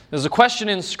There's a question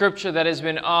in Scripture that has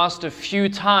been asked a few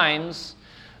times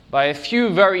by a few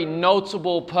very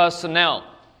notable personnel.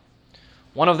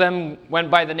 One of them went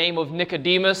by the name of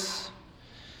Nicodemus.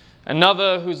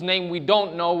 Another, whose name we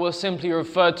don't know, was simply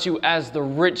referred to as the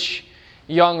rich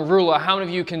young ruler. How many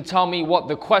of you can tell me what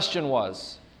the question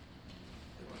was?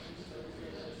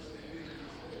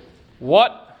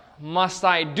 What must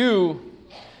I do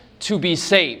to be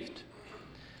saved?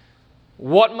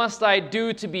 What must I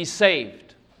do to be saved?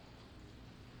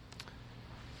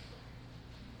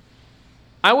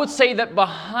 I would say that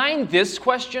behind this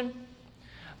question,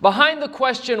 behind the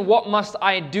question, what must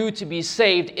I do to be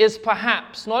saved, is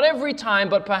perhaps, not every time,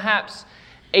 but perhaps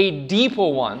a deeper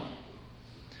one.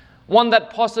 One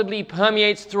that possibly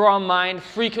permeates through our mind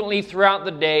frequently throughout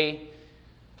the day.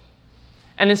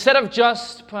 And instead of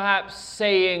just perhaps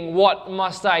saying, what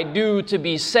must I do to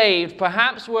be saved,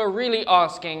 perhaps we're really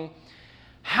asking,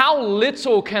 how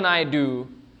little can I do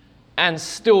and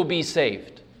still be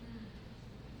saved?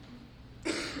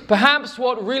 Perhaps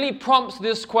what really prompts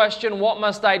this question, what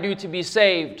must I do to be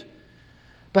saved?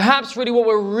 Perhaps really what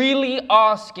we're really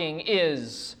asking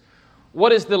is,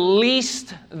 what is the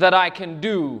least that I can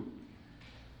do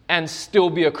and still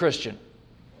be a Christian?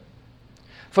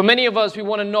 For many of us, we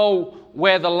want to know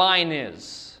where the line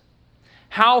is.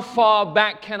 How far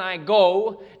back can I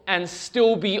go and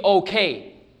still be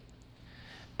okay?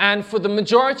 And for the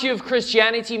majority of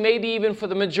Christianity, maybe even for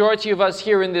the majority of us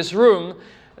here in this room,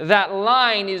 that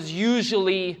line is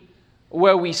usually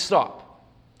where we stop.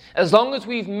 As long as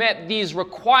we've met these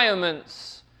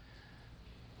requirements,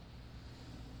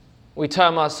 we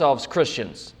term ourselves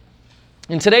Christians.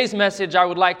 In today's message, I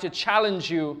would like to challenge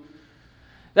you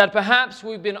that perhaps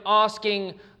we've been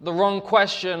asking the wrong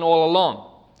question all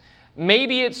along.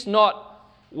 Maybe it's not,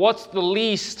 what's the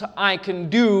least I can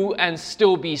do and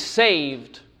still be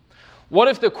saved? What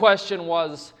if the question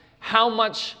was, how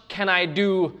much can I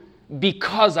do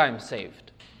because I'm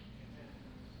saved?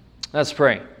 Let's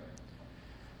pray.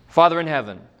 Father in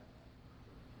heaven,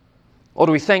 Lord,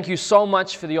 we thank you so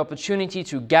much for the opportunity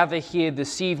to gather here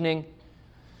this evening,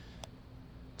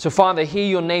 to, Father, hear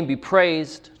your name be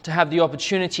praised, to have the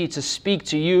opportunity to speak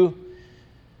to you.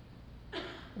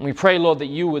 And we pray, Lord, that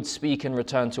you would speak in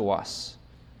return to us.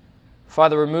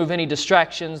 Father, remove any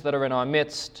distractions that are in our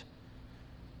midst.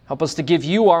 Help us to give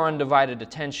you our undivided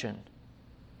attention.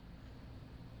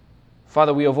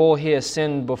 Father, we have all here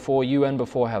sinned before you and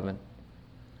before heaven.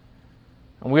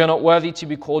 And we are not worthy to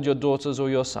be called your daughters or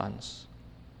your sons.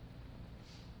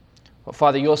 But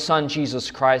Father, your Son, Jesus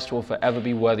Christ, will forever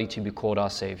be worthy to be called our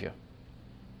Savior.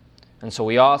 And so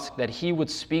we ask that he would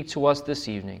speak to us this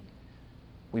evening.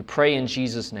 We pray in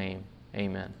Jesus' name.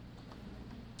 Amen.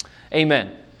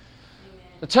 Amen.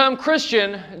 The term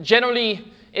Christian generally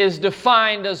is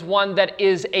defined as one that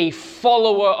is a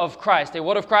follower of Christ. A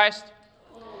what of Christ?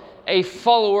 A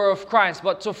follower of Christ.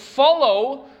 But to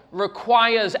follow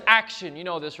requires action. You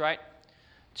know this, right?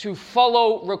 To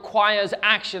follow requires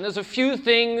action. There's a few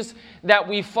things that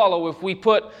we follow. If we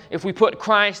put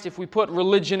Christ, if we put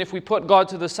religion, if we put God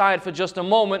to the side for just a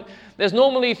moment, there's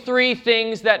normally three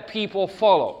things that people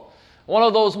follow. One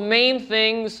of those main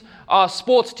things are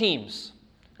sports teams.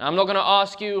 Now, I'm not going to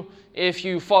ask you if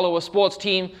you follow a sports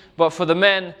team, but for the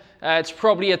men, it's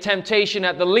probably a temptation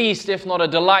at the least, if not a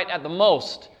delight at the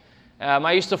most.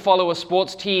 I used to follow a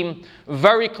sports team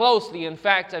very closely. In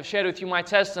fact, I've shared with you my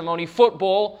testimony.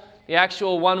 Football, the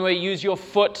actual one where you use your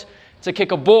foot to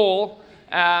kick a ball,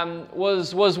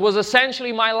 was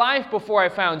essentially my life before I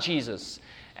found Jesus.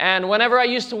 And whenever I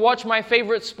used to watch my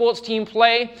favorite sports team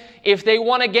play, if they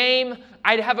won a game,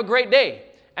 I'd have a great day.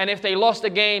 And if they lost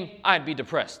a game, I'd be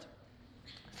depressed.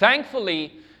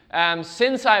 Thankfully,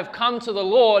 since I've come to the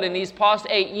Lord in these past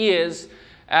 8 years,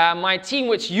 my team,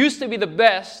 which used to be the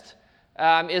best,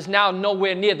 is now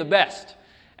nowhere near the best.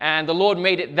 And the Lord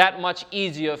made it that much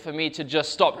easier for me to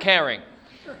just stop caring.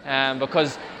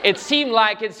 Because it seemed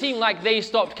like they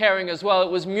stopped caring as well. It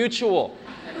was mutual.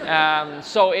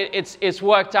 So it's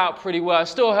worked out pretty well. It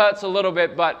still hurts a little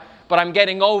bit, but I'm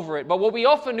getting over it. But what we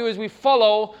often do is we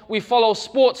follow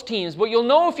sports teams. But you'll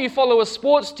know if you follow a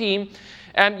sports team,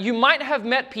 you might have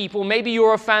met people, maybe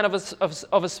you're a fan of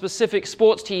a specific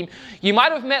sports team. You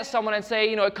might have met someone and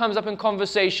say, it comes up in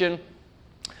conversation,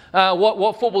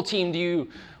 what football team do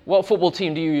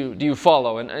you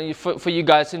follow? And for you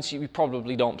guys, since you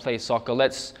probably don't play soccer,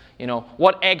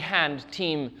 what egg hand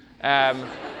team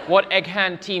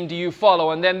do you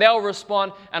follow? And then they'll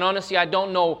respond, and honestly, I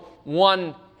don't know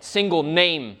one single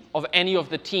name of any of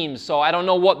the teams, so I don't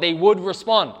know what they would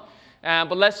respond.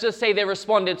 But let's just say they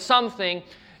responded something,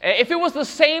 If it was the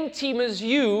same team as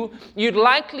you, you'd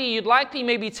likely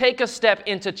maybe take a step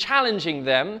into challenging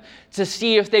them to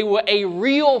see if they were a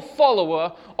real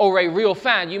follower or a real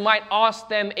fan. You might ask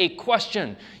them a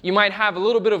question. You might have a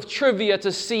little bit of trivia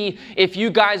to see if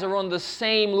you guys are on the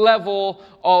same level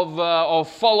of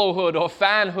followhood or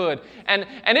fanhood. And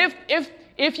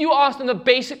if you ask them the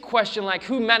basic question like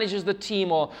who manages the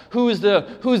team, or who's the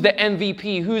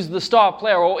MVP, who's the star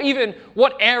player, or even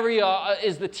what area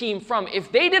is the team from,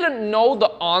 if they didn't know the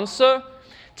answer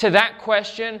to that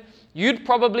question, you'd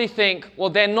probably think, well,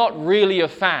 they're not really a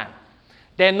fan.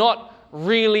 They're not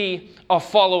really a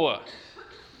follower.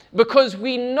 Because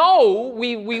we know,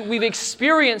 we've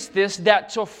experienced this, that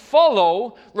to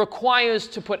follow requires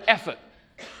to put effort.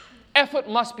 Effort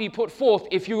must be put forth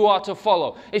if you are to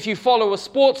follow. If you follow a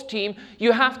sports team,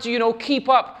 you have to, keep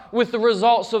up with the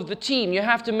results of the team. You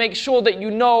have to make sure that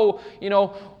you know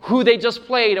who they just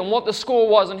played and what the score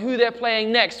was and who they're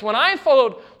playing next. When I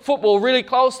followed football really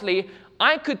closely,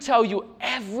 I could tell you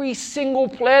every single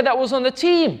player that was on the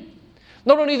team.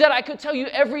 Not only that, I could tell you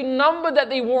every number that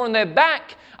they wore on their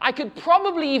back. I could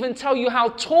probably even tell you how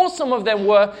tall some of them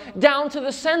were down to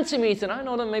the centimeter. And I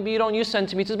know that maybe you don't use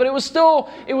centimeters, but it was still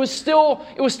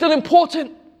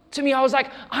important to me. I was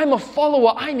like, I'm a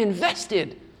follower. I'm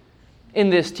invested in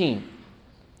this team.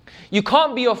 You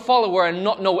can't be a follower and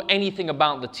not know anything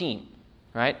about the team,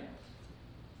 right?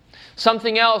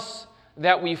 Something else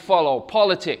that we follow,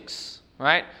 politics.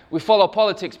 Right? We follow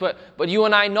politics, but you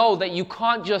and I know that you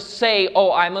can't just say,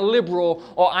 oh, I'm a liberal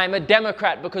or I'm a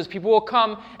Democrat, because people will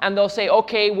come and they'll say,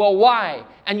 okay, well, why?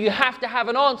 And you have to have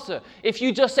an answer. If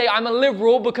you just say, I'm a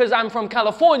liberal because I'm from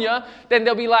California, then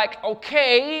they'll be like,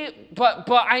 okay, but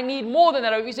I need more than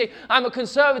that. Or if you say, I'm a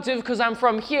conservative because I'm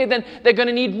from here, then they're going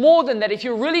to need more than that. If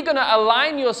you're really going to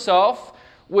align yourself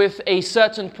with a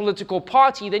certain political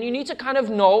party, then you need to kind of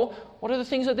know what are the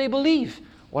things that they believe.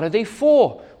 What are they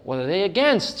for? What are they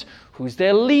against? Who's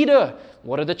their leader?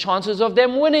 What are the chances of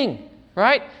them winning?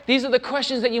 Right? These are the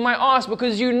questions that you might ask,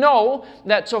 because you know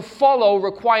that to follow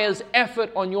requires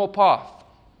effort on your path.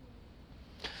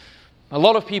 A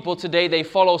lot of people today, they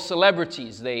follow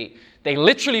celebrities. They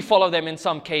literally follow them in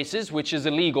some cases, which is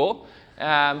illegal.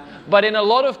 But in a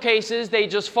lot of cases, they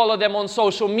just follow them on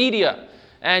social media.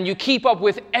 And you keep up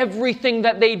with everything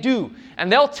that they do.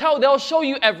 And they'll show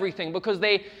you everything because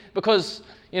they're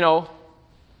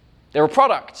a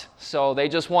product, so they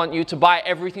just want you to buy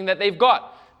everything that they've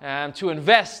got, and to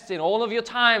invest in all of your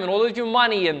time and all of your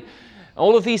money and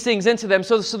all of these things into them.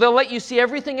 So they'll let you see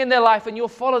everything in their life, and you'll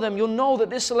follow them. You'll know that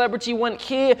this celebrity went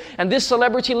here, and this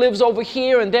celebrity lives over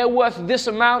here, and they're worth this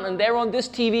amount, and they're on this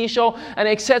TV show, and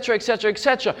etc., etc.,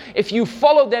 etc. If you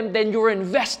follow them, then you're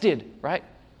invested, right?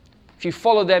 If you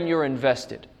follow them, you're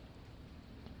invested.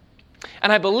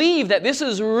 And I believe that this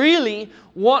is really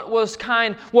what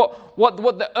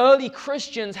the early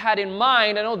Christians had in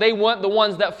mind. I know they weren't the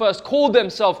ones that first called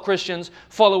themselves Christians,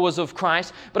 followers of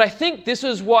Christ, but I think this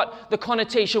is what the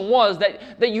connotation was,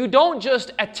 that you don't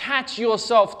just attach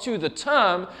yourself to the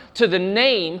term, to the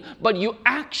name, but you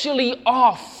actually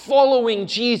are following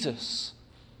Jesus.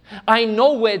 I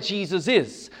know where Jesus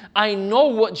is. I know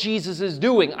what Jesus is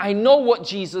doing. I know what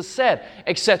Jesus said,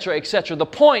 etc., etc. The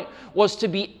point was to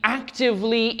be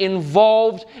actively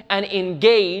involved and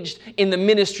engaged in the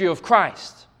ministry of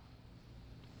Christ.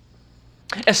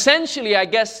 Essentially, I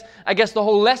guess the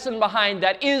whole lesson behind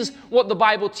that is what the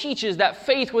Bible teaches, that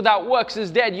faith without works is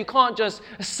dead. You can't just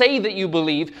say that you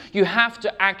believe. You have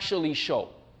to actually show.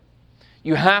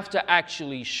 You have to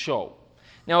actually show.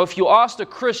 Now, if you asked a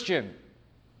Christian,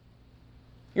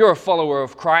 you're a follower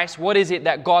of Christ, what is it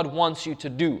that God wants you to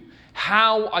do?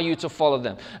 How are you to follow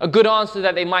them? A good answer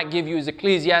that they might give you is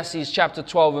Ecclesiastes chapter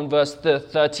 12 and verse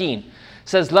 13. It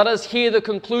says, let us hear the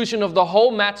conclusion of the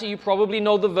whole matter. You probably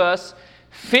know the verse.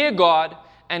 Fear God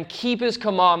and keep His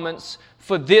commandments,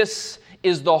 for this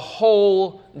is the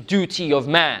whole duty of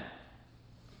man.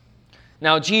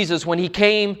 Now Jesus, when He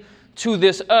came to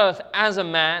this earth as a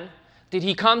man, did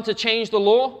He come to change the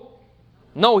law?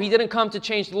 No, He didn't come to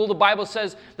change the law. The Bible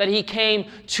says that He came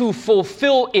to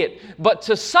fulfill it. But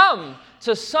to some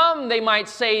they might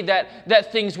say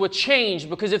that things were changed,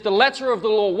 because if the letter of the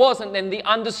law wasn't, then the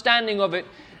understanding of it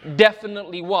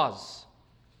definitely was.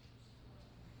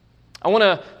 I want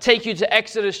to take you to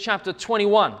Exodus chapter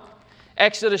 21.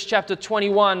 Exodus chapter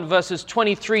 21, verses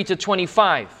 23 to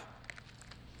 25.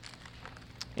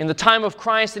 In the time of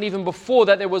Christ and even before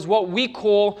that, there was what we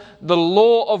call the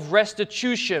law of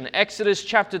restitution. Exodus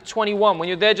chapter 21. When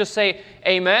you're there, just say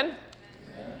amen.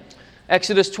 Amen.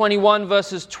 Exodus 21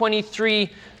 verses 23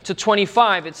 to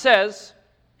 25. It says,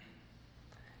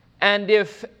 and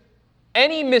if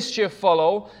any mischief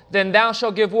follow, then thou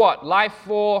shalt give what? Life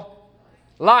for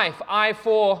life, eye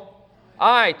for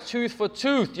eye, tooth for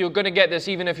tooth. You're going to get this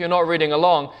even if you're not reading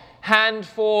along. Hand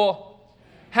for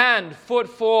hand, foot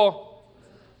for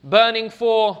burning,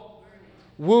 for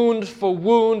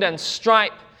wound, and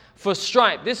stripe for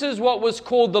stripe. This is what was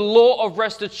called the law of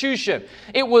restitution.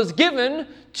 It was given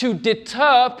to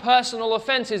deter personal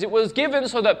offenses. It was given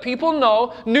so that people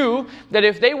knew that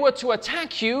if they were to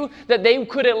attack you, that they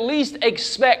could at least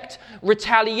expect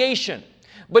retaliation.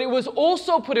 But it was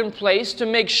also put in place to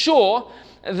make sure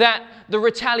that the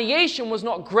retaliation was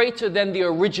not greater than the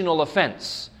original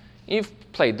offense. You've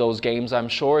played those games, I'm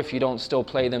sure, if you don't still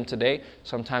play them today.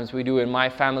 Sometimes we do in my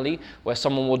family, where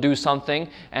someone will do something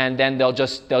and then they'll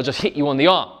just hit you on the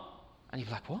arm. And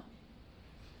you're like, what?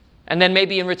 And then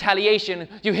maybe in retaliation,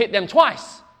 you hit them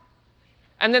twice.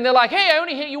 And then they're like, hey, I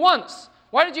only hit you once.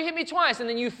 Why did you hit me twice? And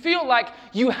then you feel like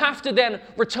you have to then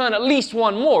return at least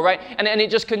one more, right? And it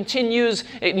just continues.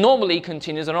 It normally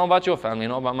continues. I don't know about your family, I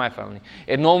don't know about my family.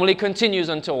 It normally continues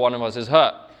until one of us is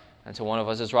hurt. Until one of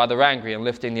us is rather angry and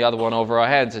lifting the other one over our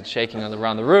heads and shaking it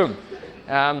around the room.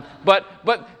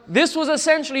 But this was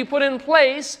essentially put in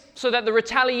place so that the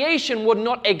retaliation would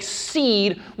not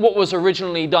exceed what was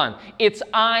originally done. It's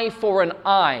eye for an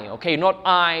eye, okay? Not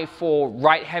eye for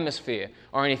right hemisphere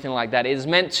or anything like that. It's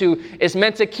meant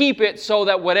to keep it so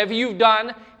that whatever you've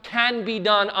done can be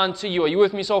done unto you. Are you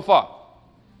with me so far?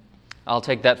 I'll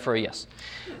take that for a yes.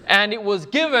 And it was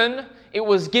given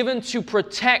to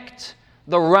protect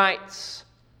the rights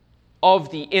of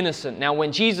the innocent. Now,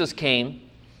 when Jesus came,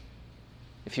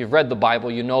 if you've read the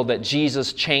Bible, you know that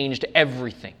Jesus changed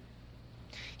everything.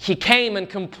 He came and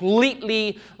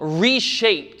completely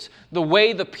reshaped the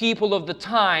way the people of the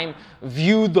time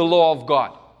viewed the law of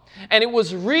God. And it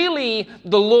was really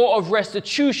the law of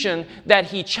restitution that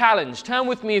he challenged. Turn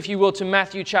with me, if you will, to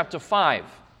Matthew chapter 5.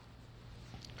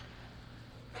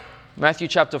 Matthew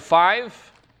chapter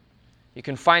 5. You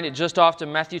can find it just after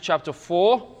Matthew chapter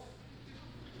 4.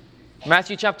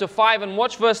 Matthew chapter 5, and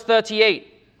watch verse 38.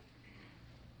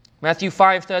 Matthew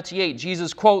 5:38.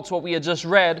 Jesus quotes what we had just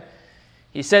read.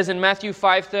 He says in Matthew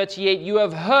 5:38, you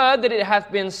have heard that it hath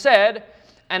been said,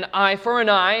 an eye for an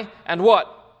eye, and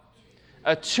what?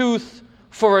 A tooth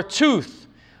for a tooth.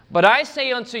 But I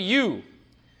say unto you,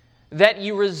 that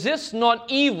ye resist not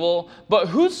evil, but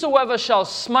whosoever shall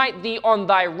smite thee on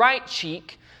thy right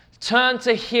cheek, turn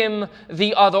to him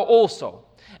the other also.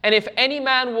 And if any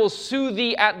man will sue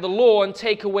thee at the law and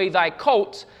take away thy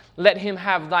coat, let him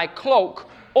have thy cloak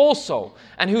also.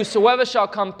 And whosoever shall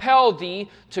compel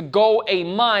thee to go a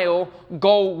mile,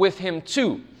 go with him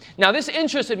too. Now this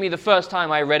interested me the first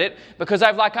time I read it, because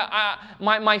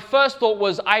my first thought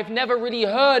was, I've never really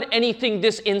heard anything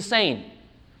this insane.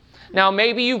 Now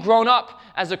maybe you've grown up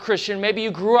as a Christian, maybe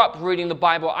you grew up reading the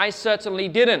Bible. I certainly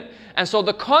didn't. And so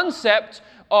the concept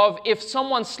of if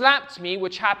someone slapped me,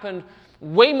 which happened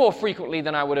way more frequently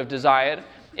than I would have desired,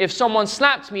 if someone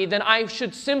slapped me, then I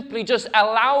should simply just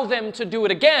allow them to do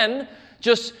it again.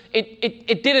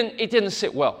 It didn't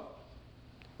sit well.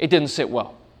 It didn't sit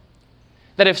well.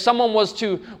 That if someone was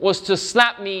to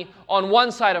slap me on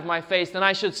one side of my face, then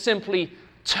I should simply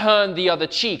turn the other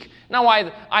cheek. Now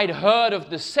I'd heard of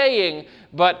the saying,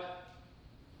 but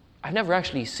I've never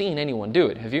actually seen anyone do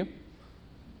it. Have you?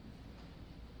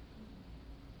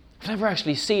 I've never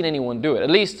actually seen anyone do it.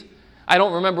 At least I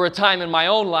don't remember a time in my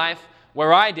own life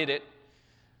where I did it.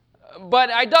 But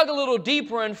I dug a little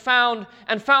deeper and found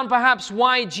perhaps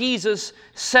why Jesus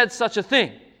said such a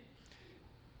thing.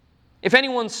 If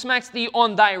anyone smacks thee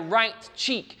on thy right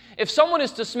cheek. If someone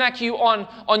is to smack you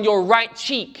on your right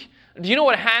cheek, do you know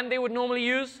what hand they would normally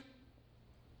use?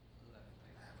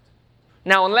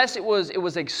 Now, unless it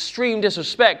was extreme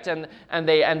disrespect and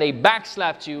they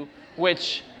backslapped you,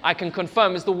 which I can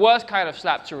confirm is the worst kind of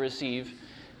slap to receive.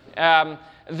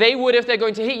 They would, if they're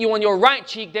going to hit you on your right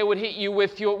cheek, they would hit you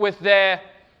with their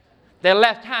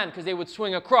left hand, because they would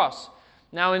swing across.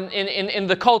 Now, in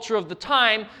the culture of the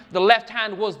time, the left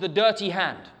hand was the dirty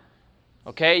hand.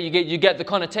 Okay, you get the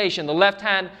connotation. The left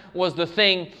hand was the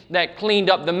thing that cleaned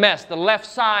up the mess. The left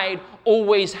side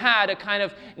always had a kind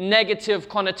of negative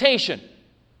connotation.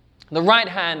 The right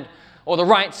hand, or the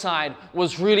right side,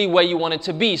 was really where you wanted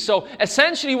to be. So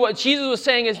essentially what Jesus was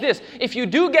saying is this: if you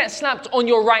do get slapped on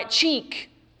your right cheek,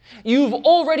 you've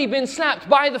already been slapped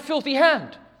by the filthy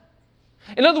hand.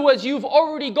 In other words, you've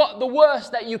already got the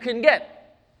worst that you can get.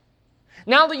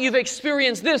 Now that you've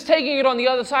experienced this, taking it on the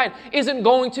other side isn't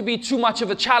going to be too much of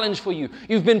a challenge for you.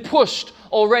 You've been pushed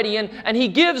already. And he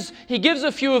gives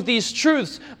a few of these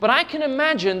truths, but I can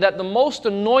imagine that the most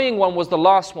annoying one was the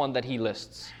last one that he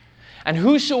lists. And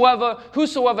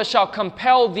whosoever shall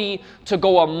compel thee to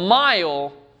go a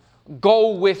mile,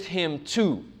 go with him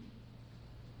too.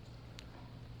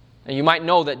 And you might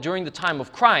know that during the time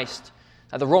of Christ,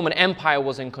 the Roman Empire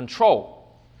was in control.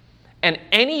 And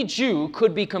any Jew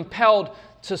could be compelled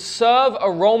to serve a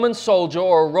Roman soldier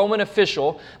or a Roman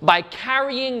official by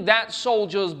carrying that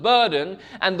soldier's burden.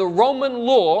 And the Roman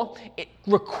law, it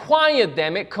required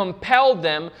them, it compelled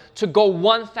them to go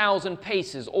 1,000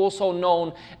 paces, also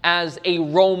known as a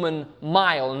Roman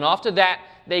mile. And after that,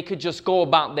 they could just go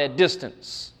about their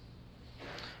distance.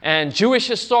 And Jewish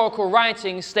historical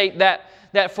writings state that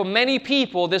for many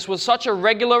people, this was such a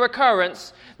regular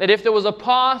occurrence that if there was a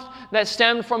path that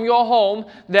stemmed from your home,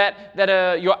 that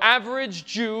your average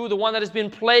Jew, the one that has been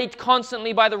plagued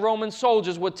constantly by the Roman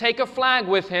soldiers, would take a flag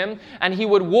with him and he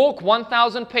would walk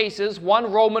 1,000 paces,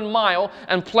 1 Roman mile,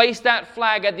 and place that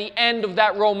flag at the end of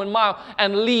that Roman mile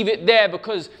and leave it there,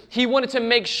 because he wanted to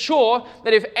make sure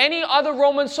that if any other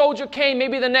Roman soldier came,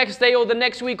 maybe the next day or the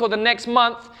next week or the next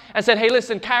month, and said, hey,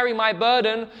 listen, carry my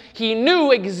burden, he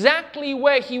knew exactly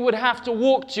where he would have to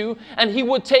walk to, and he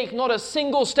would take not a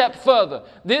single step further.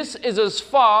 This is as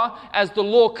far as the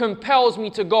law compels me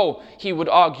to go, he would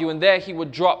argue, and there he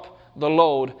would drop the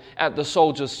load at the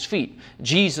soldier's feet.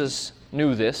 Jesus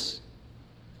knew this.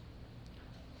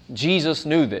 Jesus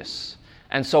knew this.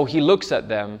 And so he looks at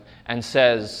them and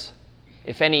says,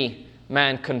 if any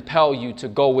man compel you to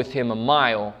go with him a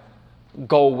mile,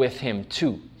 go with him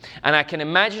too. And I can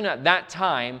imagine at that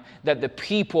time that the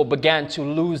people began to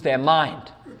lose their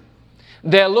mind.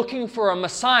 They're looking for a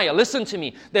Messiah. Listen to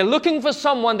me. They're looking for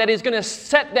someone that is going to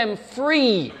set them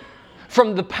free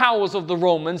from the powers of the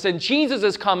Romans. And Jesus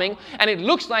is coming, and it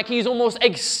looks like he's almost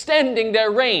extending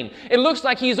their reign. It looks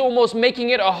like he's almost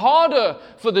making it harder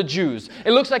for the Jews.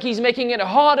 It looks like he's making it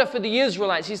harder for the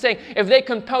Israelites. He's saying, if they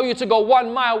compel you to go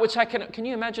 1 mile, which I can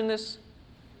you imagine this?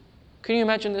 Can you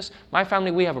imagine this? My family,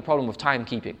 we have a problem with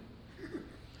timekeeping.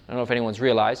 I don't know if anyone's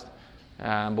realized,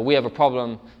 but we have a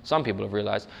problem, some people have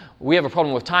realized, we have a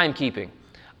problem with timekeeping.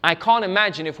 I can't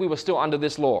imagine if we were still under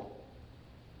this law.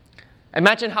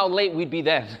 Imagine how late we'd be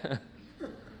then.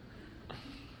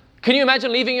 Can you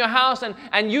imagine leaving your house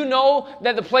and you know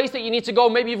that the place that you need to go,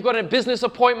 maybe you've got a business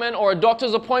appointment or a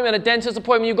doctor's appointment, a dentist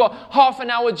appointment, you've got half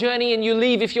an hour journey and you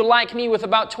leave, if you're like me, with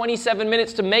about 27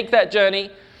 minutes to make that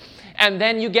journey. And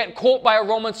then you get caught by a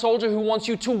Roman soldier who wants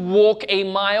you to walk a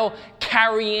mile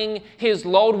carrying his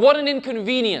load. What an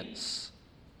inconvenience.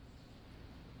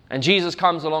 And Jesus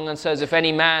comes along and says, if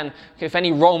any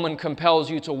Roman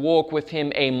compels you to walk with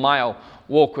him a mile,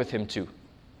 walk with him too.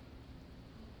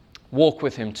 Walk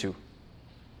with him too.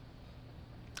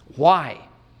 Why?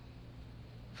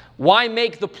 Why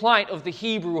make the plight of the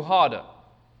Hebrew harder?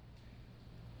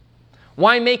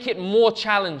 Why make it more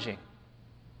challenging?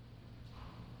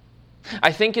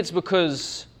 I think it's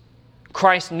because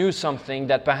Christ knew something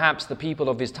that perhaps the people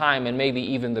of his time, and maybe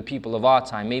even the people of our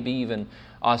time, maybe even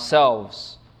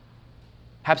ourselves,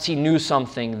 perhaps he knew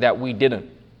something that we didn't.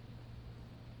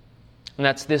 And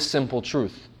that's this simple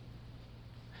truth: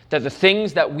 that the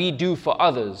things that we do for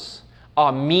others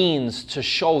are means to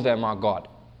show them our God.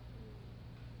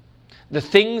 The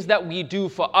things that we do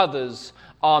for others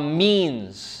are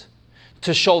means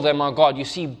to show them our God. You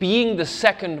see, being the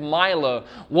second miler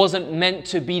wasn't meant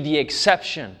to be the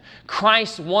exception.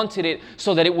 Christ wanted it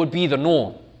so that it would be the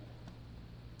norm.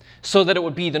 So that it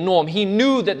would be the norm. He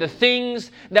knew that the things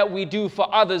that we do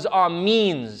for others are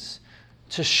means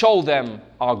to show them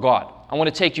our God. I want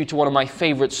to take you to one of my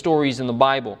favorite stories in the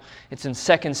Bible. It's in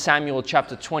 2 Samuel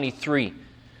chapter 23.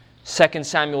 2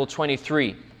 Samuel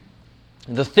 23.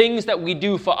 The things that we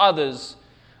do for others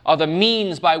are the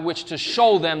means by which to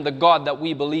show them the God that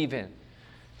we believe in.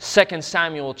 2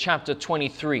 Samuel chapter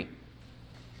 23.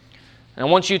 And I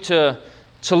want you to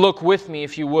look with me,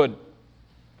 if you would,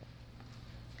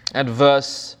 at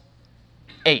verse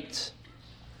 8.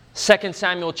 2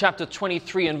 Samuel chapter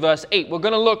 23 and verse 8. We're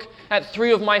going to look at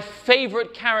 3 of my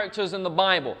favorite characters in the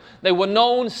Bible. They were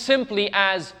known simply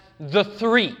as the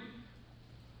 3.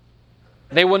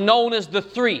 They were known as the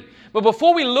 3. But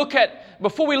before we look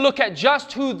at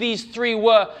just who these 3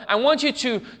 were, I want you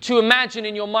to imagine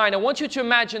in your mind, I want you to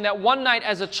imagine that one night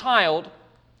as a child,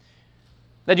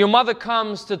 that your mother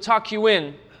comes to tuck you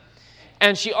in,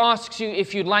 and she asks you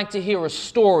if you'd like to hear a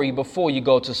story before you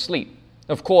go to sleep.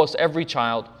 Of course, every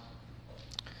child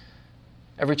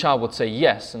would say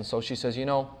yes. And so she says,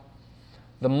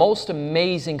 the most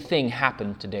amazing thing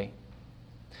happened today.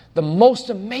 The most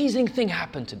amazing thing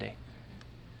happened today.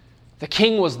 The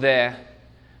king was there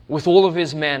with all of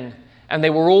his men, and they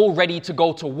were all ready to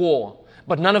go to war,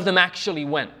 but none of them actually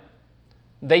went.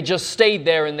 They just stayed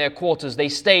there in their quarters. They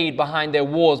stayed behind their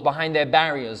walls, behind their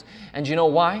barriers. And you know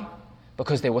why?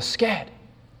 Because they were scared.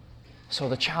 So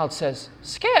the child says,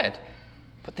 scared?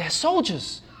 But they're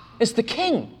soldiers. It's the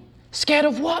king. Scared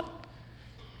of what?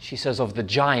 She says, of the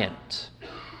giant.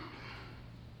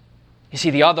 You see,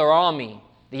 the other army,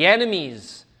 the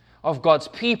enemies of God's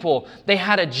people, they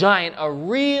had a giant, a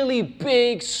really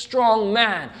big, strong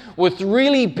man with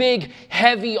really big,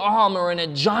 heavy armor and a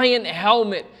giant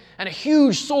helmet and a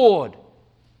huge sword.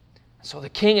 So the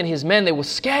king and his men, they were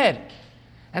scared.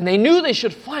 And they knew they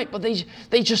should fight, but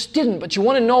they just didn't. But you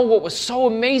want to know what was so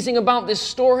amazing about this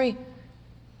story?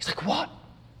 He's like, what?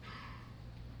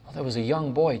 Well, there was a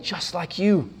young boy just like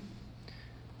you.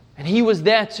 And he was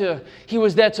there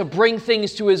to bring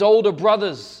things to his older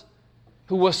brothers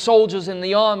who were soldiers in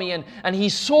the army. And he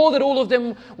saw that all of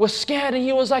them were scared. And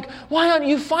he was like, why aren't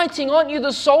you fighting? Aren't you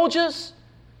the soldiers?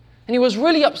 And he was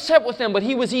really upset with them. But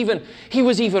he was even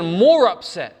more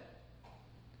upset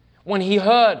when he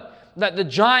heard that the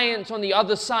giant on the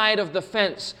other side of the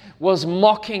fence was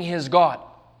mocking his God.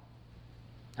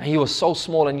 And he was so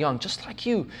small and young, just like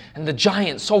you. And the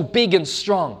giant so big and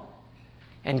strong.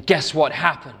 And guess what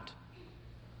happened?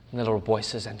 And the little boy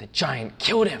says, and the giant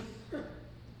killed him.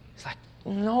 He's like,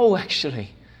 no,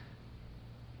 actually.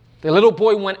 The little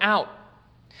boy went out.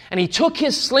 And he took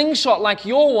his slingshot like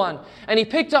your one. And he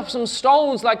picked up some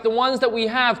stones like the ones that we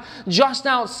have just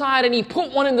outside. And he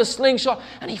put one in the slingshot.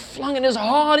 And he flung it as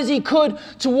hard as he could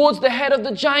towards the head of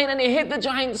the giant. And he hit the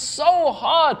giant so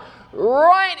hard,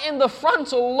 right in the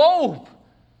frontal lobe.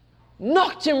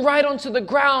 Knocked him right onto the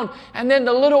ground. And then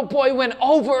the little boy went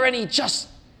over and he just...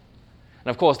 And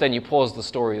of course, then you pause the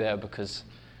story there because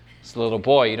it's the little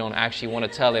boy. You don't actually want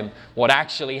to tell him what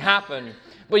actually happened.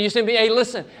 But you simply, hey,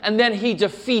 listen. And then he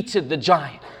defeated the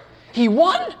giant. He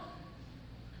won?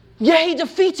 Yeah, he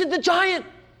defeated the giant.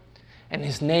 And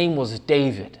his name was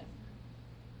David.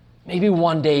 Maybe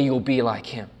one day you'll be like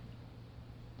him.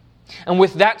 And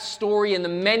with that story and the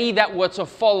many that were to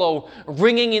follow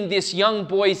ringing in this young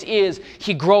boy's ears,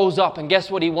 he grows up. And guess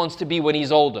what he wants to be when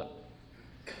he's older?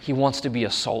 He wants to be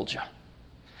a soldier.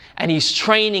 And he's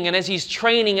training, and as he's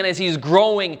training, and as he's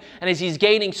growing, and as he's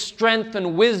gaining strength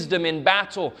and wisdom in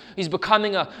battle, he's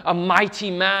becoming a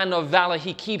mighty man of valor.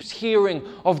 He keeps hearing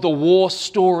of the war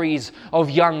stories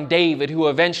of young David, who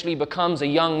eventually becomes a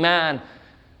young man,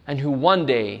 and who one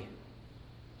day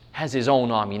has his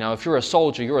own army. Now, if you're a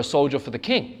soldier for the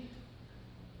king.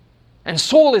 And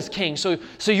Saul is king, so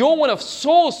you're one of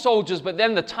Saul's soldiers, but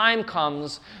then the time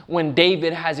comes when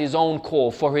David has his own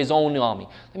call for his own army.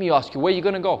 Let me ask you, where are you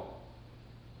going to go?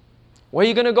 Where are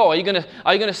you going to go? Are you going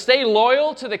to stay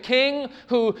loyal to the king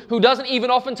who doesn't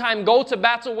even oftentimes go to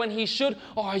battle when he should?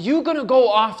 Or are you going to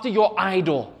go after your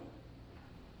idol?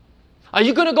 Are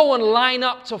you going to go and line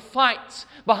up to fight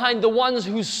behind the ones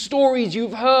whose stories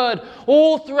you've heard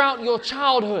all throughout your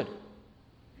childhood?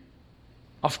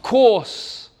 Of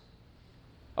course,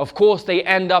 they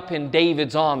end up in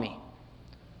David's army.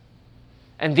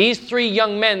 And these three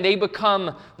young men, they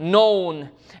become known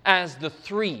as the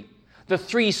three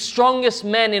strongest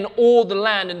men in all the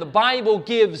land. And the Bible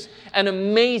gives an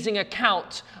amazing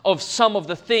account of some of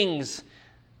the things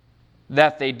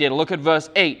that they did. Look at verse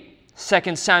 8,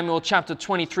 2 Samuel chapter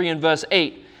 23 and verse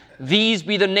 8. These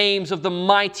be the names of the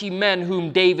mighty men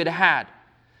whom David had.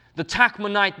 The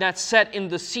Tachmonite that sat in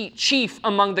the seat, chief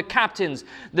among the captains,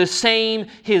 the same,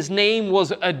 his name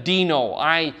was Adino.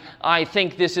 I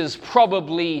think this is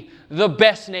probably the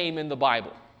best name in the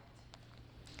Bible.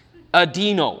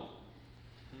 Adino.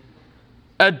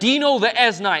 Adino the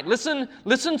Eznite.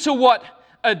 Listen to what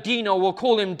Adino, we'll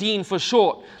call him Dean for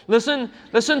short. Listen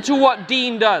to what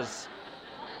Dean does.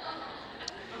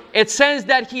 It says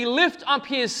that he lifted up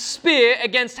his spear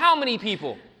against how many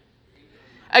people?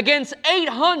 Against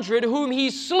 800 whom he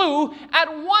slew at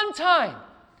one time.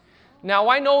 Now,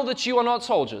 I know that you are not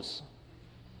soldiers.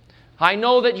 I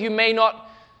know that you may not,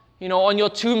 on your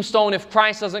tombstone, if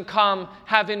Christ doesn't come,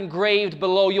 have engraved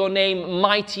below your name,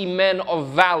 mighty men of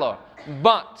valor.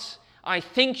 But I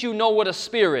think you know what a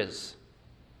spear is.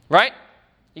 Right?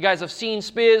 You guys have seen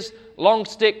spears, long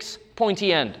sticks,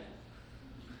 pointy end.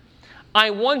 I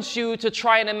want you to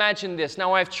try and imagine this.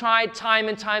 Now, I've tried time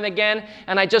and time again,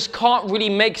 and I just can't really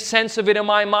make sense of it in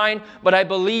my mind, but I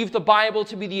believe the Bible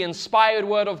to be the inspired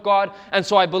word of God, and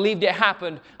so I believed it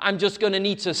happened. I'm just going to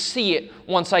need to see it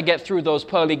once I get through those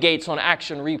pearly gates on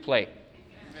action replay. Amen.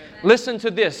 Listen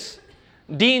to this.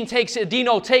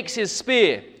 Dino takes his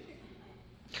spear,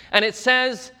 and it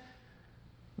says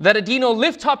that Adino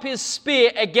lift up his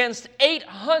spear against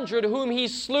 800 whom he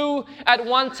slew at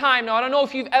one time. Now, I don't know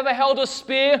if you've ever held a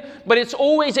spear, but it's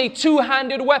always a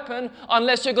two-handed weapon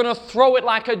unless you're going to throw it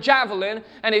like a javelin.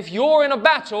 And if you're in a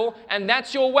battle and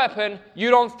that's your weapon,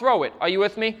 you don't throw it. Are you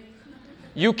with me?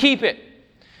 You keep it.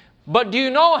 But do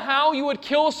you know how you would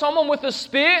kill someone with a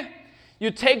spear?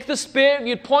 You'd take the spear,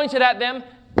 you'd point it at them,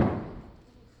 and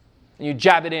you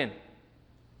jab it in.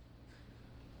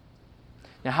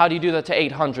 Now, how do you do that to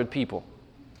 800 people?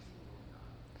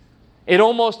 It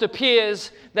almost appears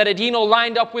that Adino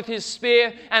lined up with his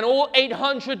spear and all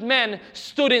 800 men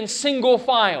stood in single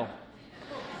file.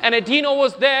 And Adino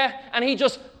was there and he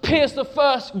just pierced the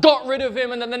first, got rid of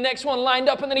him, and then the next one lined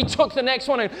up, and then he took the next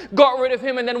one and got rid of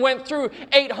him, and then went through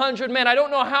 800 men. I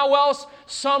don't know how else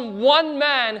some one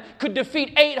man could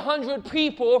defeat 800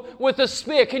 people with a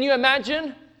spear. Can you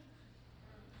imagine?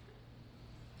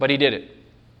 But he did it.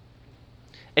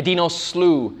 Adino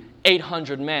slew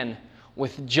 800 men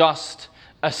with just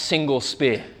a single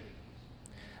spear.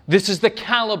 This is the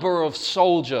caliber of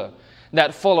soldier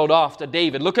that followed after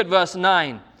David. Look at verse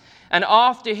 9. And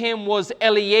after him was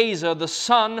Eleazar, the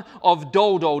son of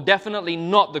Dodo. Definitely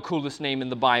not the coolest name in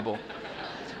the Bible.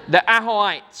 The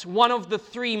Ahohites, one of the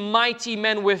three mighty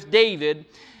men with David.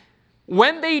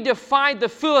 When they defied the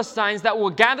Philistines that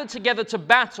were gathered together to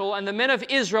battle, and the men of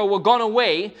Israel were gone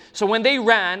away, so when they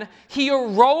ran, he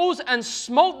arose and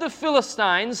smote the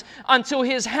Philistines until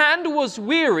his hand was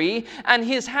weary, and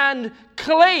his hand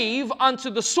clave unto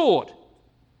the sword.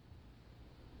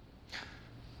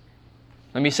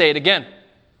 Let me say it again.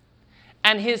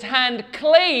 And his hand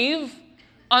clave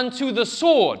unto the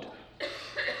sword.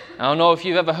 I don't know if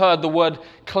you've ever heard the word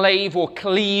clave or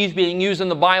cleave being used in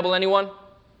the Bible. Anyone?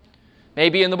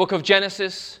 Maybe in the book of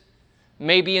Genesis,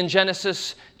 maybe in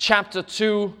Genesis chapter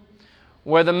 2,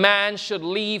 where the man should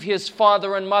leave his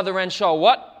father and mother and shall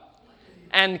what?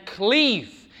 And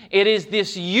cleave. It is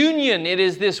this union, it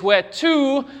is this where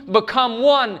two become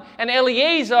one. And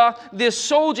Eleazar, this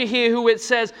soldier here who it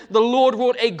says, the Lord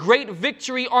wrought a great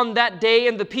victory on that day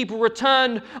and the people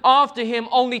returned after him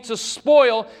only to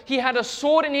spoil. He had a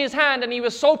sword in his hand and he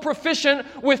was so proficient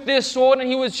with this sword and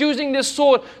he was using this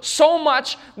sword so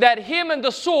much that him and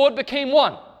the sword became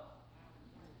one.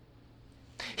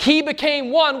 He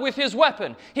became one with his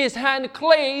weapon. His hand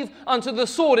clave unto the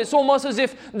sword. It's almost as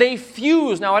if they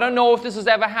fused. Now, I don't know if this has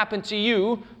ever happened to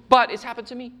you, but it's happened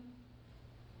to me.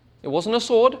 It wasn't a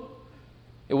sword.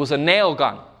 It was a nail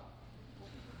gun.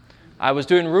 I was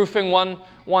doing roofing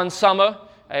one summer.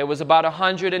 It was about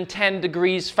 110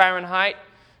 degrees Fahrenheit.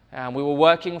 And we were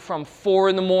working from 4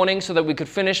 in the morning so that we could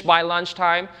finish by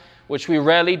lunchtime, which we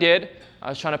rarely did. I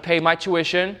was trying to pay my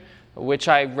tuition, which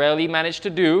I rarely managed to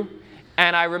do.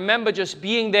 And I remember just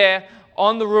being there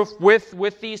on the roof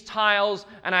with these tiles,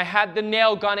 and I had the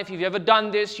nail gun. If you've ever done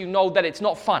this, you know that it's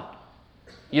not fun.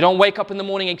 You don't wake up in the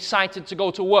morning excited to go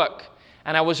to work.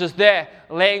 And I was just there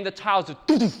laying the tiles,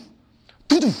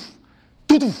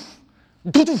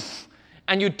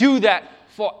 and you do that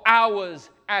for hours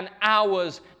and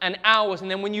hours and hours.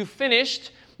 And then when you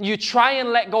finished, you try and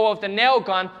let go of the nail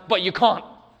gun, but you can't.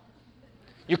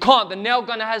 You can't. The nail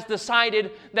gun has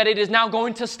decided that it is now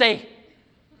going to stay.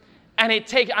 And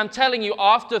I'm telling you,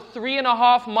 after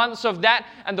 3.5 months of that,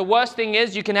 and the worst thing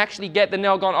is you can actually get the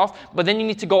nail gun off, but then you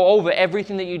need to go over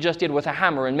everything that you just did with a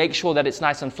hammer and make sure that it's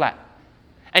nice and flat.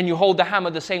 And you hold the hammer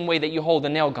the same way that you hold the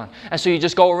nail gun. And so you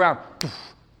just go around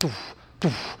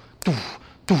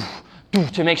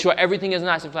to make sure everything is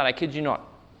nice and flat. I kid you not.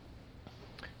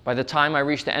 By the time I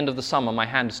reached the end of the summer, my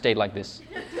hand stayed like this.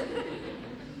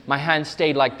 My hand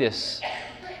stayed like this.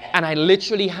 And I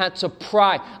literally had to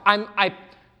pry.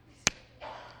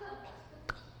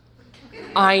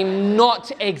 I'm not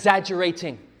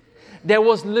exaggerating. There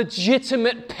was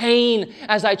legitimate pain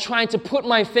as I tried to put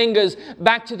my fingers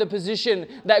back to the position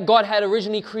that God had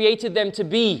originally created them to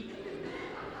be.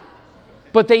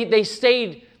 But they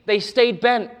stayed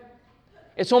bent.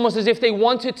 It's almost as if they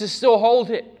wanted to still hold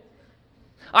it.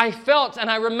 I felt, and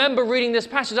I remember reading this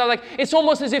passage, I was like, it's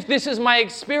almost as if this is my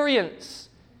experience.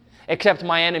 Except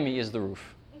my enemy is the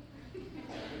roof.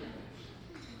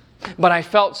 But I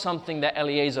felt something that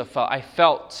Eleazar felt. I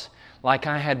felt like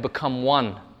I had become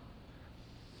one.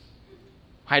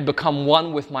 I had become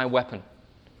one with my weapon.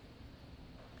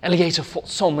 Eleazar fought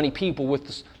so many people with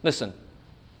this. Listen,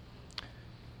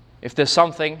 if there's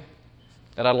something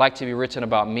that I'd like to be written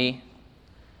about me,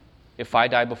 if I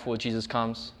die before Jesus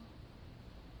comes,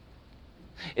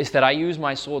 it's that I use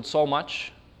my sword so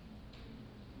much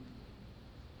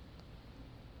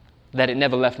that it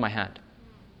never left my hand.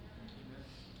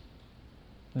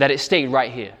 That it stayed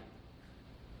right here.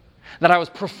 that I was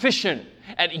proficient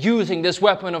at using this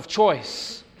weapon of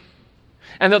choice.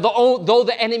 And that though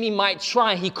the enemy might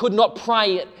try, he could not pry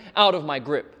it out of my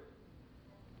grip.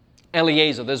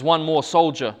 Eliezer, there's one more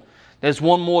soldier. There's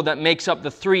one more that makes up the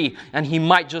three, and he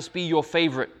might just be your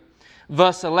favorite.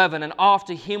 Verse 11, and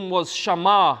after him was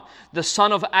Shammah, the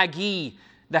son of Agi,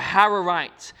 the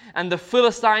Hararite, and the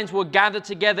Philistines were gathered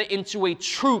together into a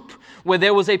troop where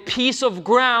there was a piece of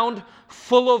ground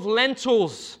full of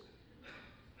lentils.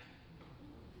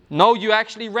 No, you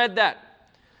actually read that.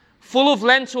 Full of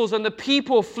lentils, and the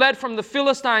people fled from the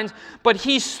Philistines, but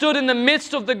he stood in the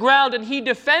midst of the ground and he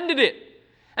defended it.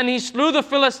 And he slew the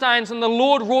Philistines, and the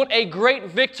Lord wrought a great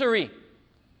victory.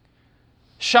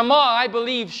 Shammah, I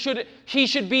believe, should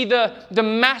be the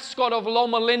mascot of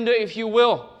Loma Linda, if you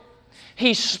will.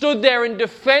 He stood there and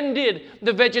defended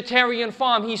the vegetarian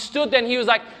farm. He stood there and he was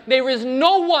like, there is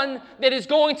no one that is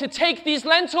going to take these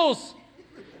lentils.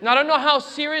 Now, I don't know how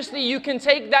seriously you can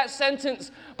take that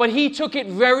sentence, but he took it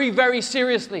very, very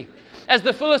seriously. As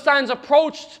the Philistines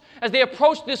approached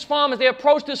this farm, as they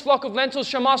approached this flock of lentils,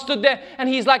 Shammah stood there and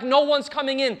he's like, no one's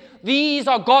coming in. These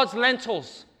are God's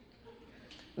lentils.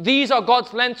 These are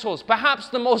God's lentils. Perhaps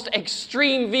the most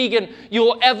extreme vegan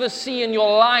you'll ever see in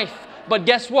your life. But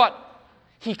guess what?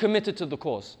 He committed to the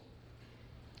cause.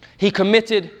 He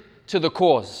committed to the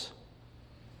cause.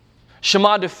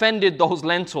 Shammah defended those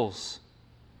lentils,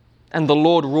 and the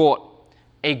Lord wrought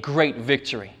a great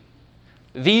victory.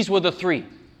 These were the three.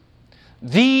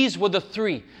 These were the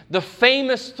three. The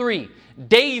famous three.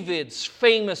 David's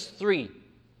famous three.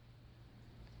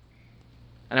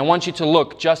 And I want you to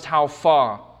look just how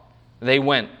far they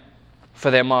went for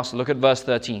their master. Look at verse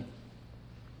 13.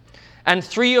 And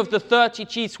 3 of the 30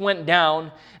 chiefs went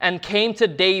down and came to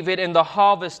David in the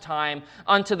harvest time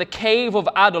unto the cave of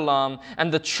Adullam,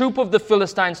 and the troop of the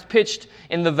Philistines pitched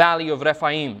in the valley of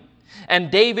Rephaim. And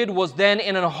David was then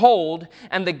in an hold,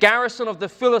 and the garrison of the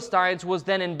Philistines was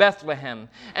then in Bethlehem.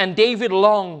 And David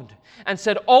longed and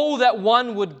said, oh, that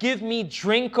one would give me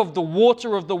drink of the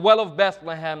water of the well of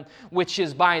Bethlehem, which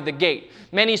is by the gate.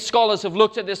 Many scholars have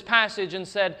looked at this passage and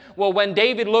said, well, when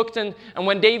David looked and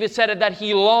when David said that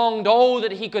he longed, oh,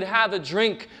 that he could have a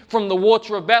drink from the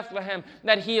water of Bethlehem,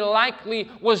 that he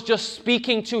likely was just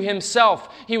speaking to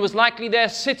himself. He was likely there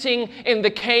sitting in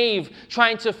the cave,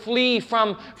 trying to flee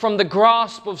from the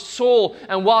grasp of Saul.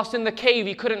 And whilst in the cave,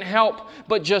 he couldn't help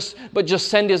but just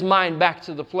send his mind back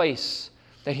to the place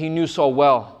that he knew so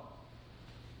well,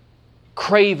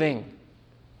 craving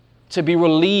to be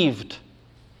relieved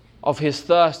of his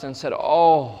thirst, and said,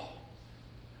 oh,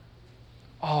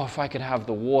 if I could have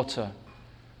the water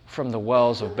from the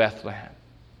wells of Bethlehem.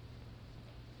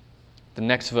 The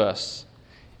next verse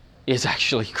is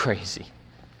actually crazy.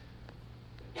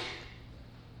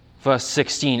 Verse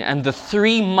 16, and the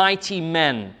 3 mighty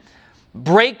men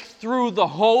break through the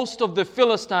host of the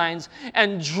Philistines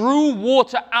and drew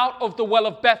water out of the well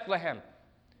of Bethlehem.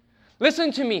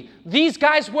 Listen to me. These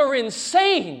guys were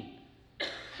insane.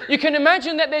 You can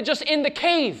imagine that they're just in the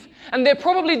cave, and they're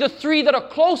probably the 3 that are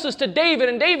closest to David,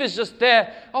 and David's just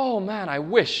there. Oh man,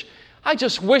 I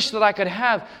just wish that I could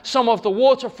have some of the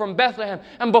water from Bethlehem.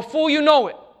 And before you know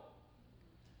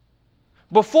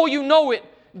it,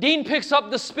 Dean picks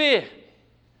up the spear.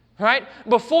 Right?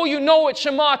 Before you know it,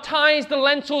 Shammah ties the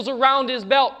lentils around his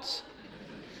belt.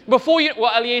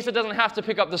 Eliezer doesn't have to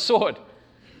pick up the sword.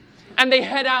 And they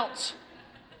head out.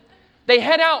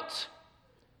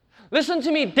 Listen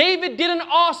to me, David didn't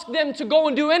ask them to go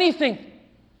and do anything.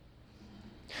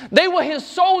 They were his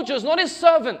soldiers, not his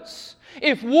servants.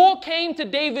 If war came to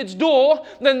David's door,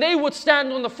 then they would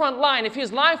stand on the front line. If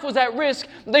his life was at risk,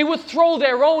 they would throw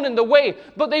their own in the way.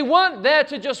 But they weren't there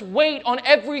to just wait on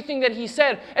everything that he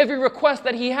said, every request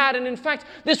that he had. And in fact,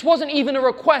 this wasn't even a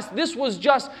request. This was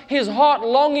just his heart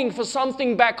longing for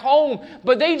something back home.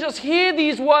 But they just hear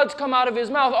these words come out of his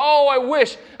mouth. Oh, I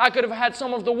wish I could have had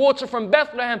some of the water from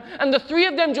Bethlehem. And the 3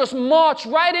 of them just march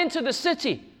right into the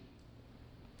city.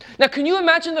 Now, can you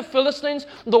imagine the Philistines,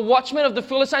 the watchmen of the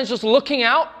Philistines, just looking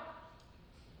out?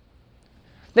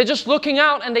 They're just looking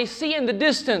out, and they see in the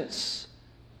distance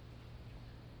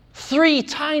 3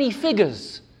 tiny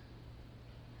figures.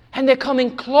 And they're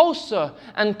coming closer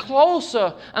and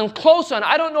closer and closer. And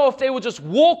I don't know if they were just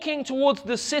walking towards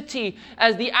the city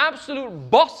as the absolute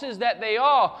bosses that they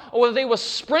are, or whether they were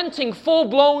sprinting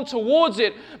full-blown towards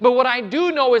it. But what I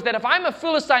do know is that if I'm a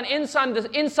Philistine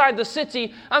inside the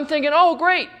city, I'm thinking, oh,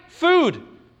 great, food.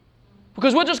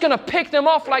 Because we're just going to pick them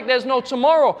off like there's no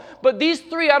tomorrow. But these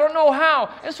 3, I don't know how.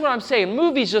 That's what I'm saying.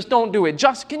 Movies just don't do it.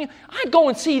 I'd go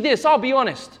and see this, I'll be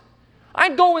honest.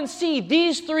 I'd go and see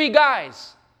these 3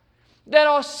 guys that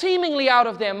are seemingly out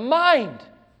of their mind.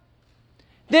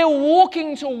 They're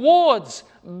walking towards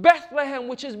Bethlehem,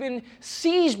 which has been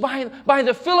sieged by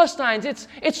the Philistines.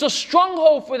 It's a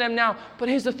stronghold for them now. But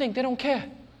here's the thing, they don't care.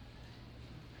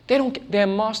 Their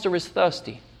master is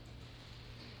thirsty.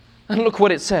 And look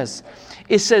what it says.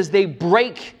 It says they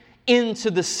break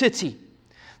into the city.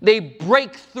 They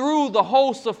break through the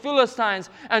host of Philistines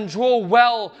and draw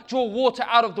water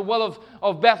out of the well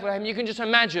of Bethlehem. You can just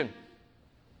imagine.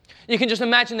 You can just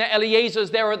imagine that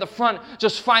Eliezer's there at the front,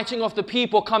 just fighting off the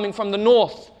people coming from the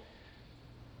north.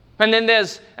 And then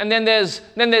there's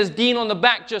Dean on the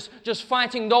back, just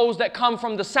fighting those that come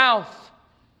from the south.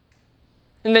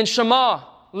 And then Shammah,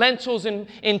 lentils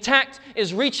intact,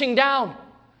 is reaching down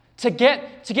to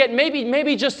get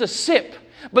maybe just a sip.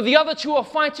 But the other two are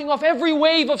fighting off every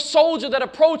wave of soldier that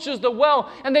approaches the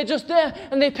well, and they're just there,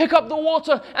 and they pick up the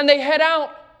water and they head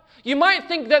out. You might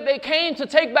think that they came to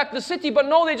take back the city, but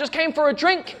no, they just came for a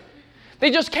drink. They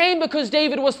just came because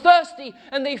David was thirsty,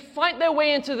 and they fight their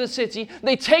way into the city,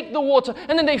 they take the water,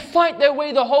 and then they fight their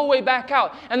way the whole way back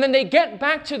out. And then they get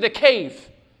back to the cave,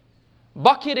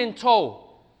 bucket in tow,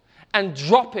 and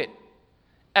drop it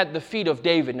at the feet of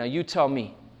David. Now you tell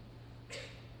me.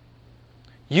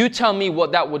 You tell me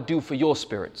what that would do for your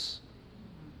spirits.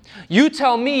 You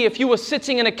tell me if you were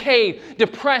sitting in a cave,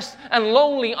 depressed and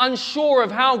lonely, unsure of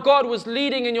how God was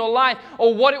leading in your life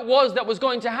or what it was that was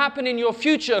going to happen in your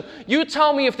future. You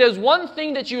tell me if there's one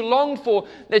thing that you longed for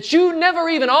that you never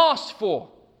even asked for.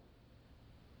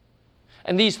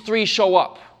 And these three show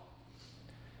up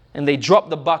and they drop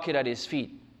the bucket at his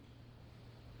feet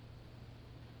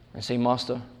and say,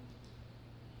 Master,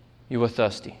 you were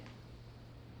thirsty.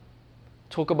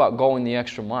 Talk about going the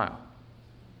extra mile.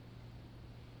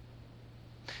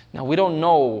 Now, we don't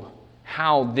know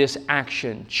how this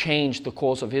action changed the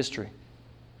course of history.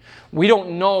 We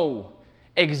don't know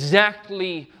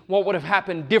exactly what would have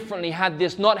happened differently had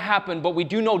this not happened, but we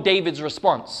do know David's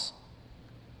response.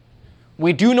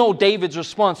 We do know David's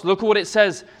response. Look at what it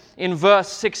says in verse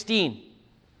 16.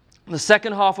 The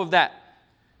second half of that.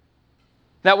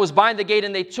 That was by the gate,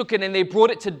 and they took it, and they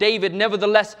brought it to David.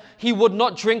 Nevertheless, he would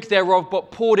not drink thereof,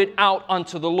 but poured it out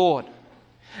unto the Lord.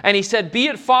 And he said, Be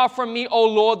it far from me, O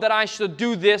Lord, that I should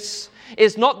do this.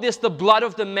 Is not this the blood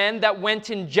of the men that went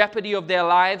in jeopardy of their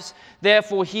lives?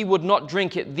 Therefore he would not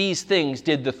drink it. These things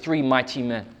did the three mighty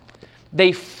men.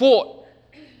 They fought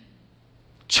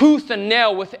tooth and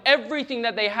nail with everything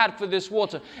that they had for this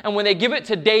water. And when they give it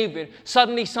to David,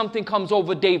 suddenly something comes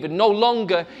over David. No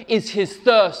longer is his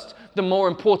thirst the more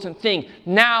important thing.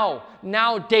 Now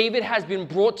David has been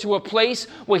brought to a place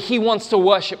where he wants to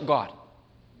worship God.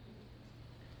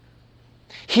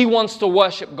 He wants to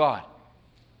worship God.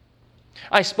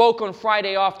 I spoke on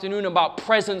Friday afternoon about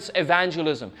presence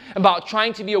evangelism, about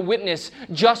trying to be a witness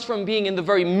just from being in the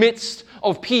very midst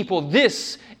of people.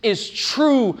 This is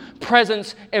true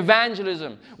presence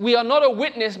evangelism. We are not a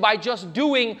witness by just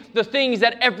doing the things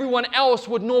that everyone else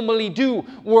would normally do.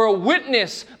 We're a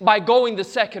witness by going the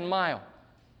second mile.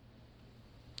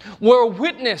 We're a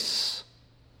witness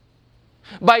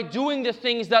by doing the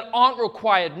things that aren't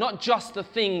required, not just the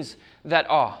things that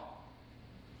are.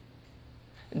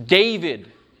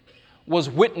 David was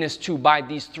witnessed to by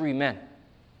these three men.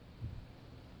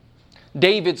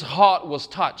 David's heart was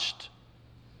touched,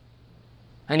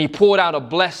 and he poured out a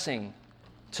blessing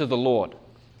to the Lord.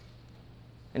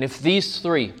 And if these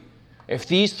three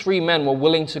men were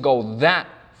willing to go that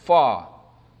far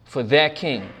for their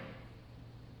king,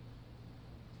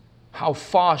 how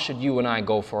far should you and I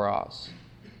go for ours?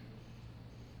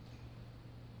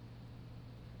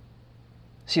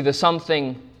 See, there's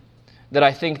something that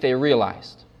I think they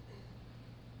realized.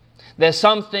 There's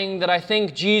something that I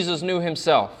think Jesus knew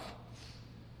himself.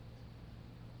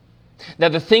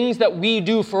 That the things that we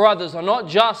do for others are not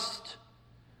just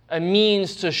a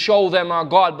means to show them our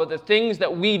God, but the things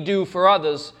that we do for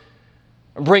others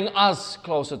bring us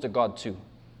closer to God too.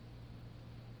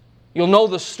 You'll know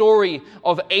the story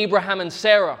of Abraham and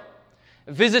Sarah,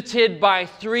 visited by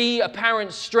three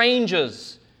apparent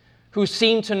strangers who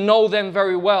seemed to know them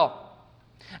very well.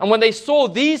 And when they saw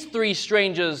these three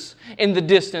strangers in the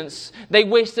distance, they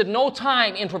wasted no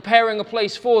time in preparing a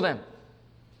place for them.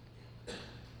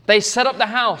 They set up the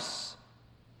house.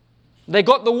 They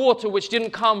got the water, which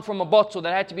didn't come from a bottle,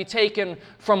 that had to be taken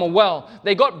from a well.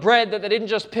 They got bread that they didn't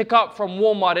just pick up from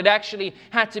Walmart. It actually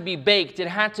had to be baked. It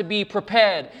had to be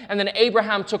prepared. And then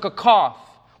Abraham took a calf,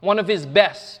 one of his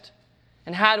best,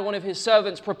 and had one of his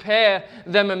servants prepare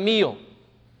them a meal.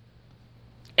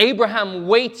 Abraham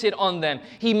waited on them.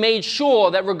 He made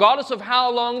sure that regardless of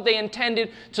how long they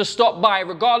intended to stop by,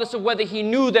 regardless of whether he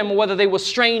knew them or whether they were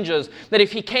strangers, that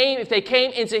if they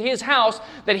came into his house,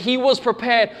 that he was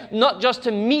prepared not just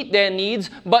to meet their needs,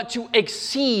 but to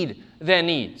exceed their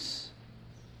needs.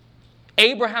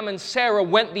 Abraham and Sarah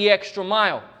went the extra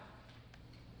mile.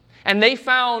 And they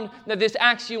found that this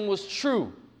axiom was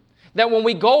true. That when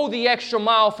we go the extra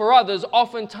mile for others,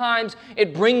 oftentimes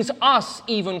it brings us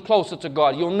even closer to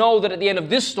God. You'll know that at the end of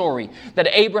this story, that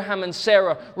Abraham and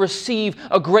Sarah receive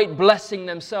a great blessing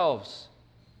themselves.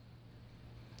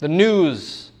 The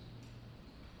news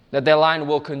that their line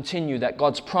will continue, that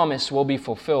God's promise will be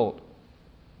fulfilled.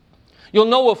 You'll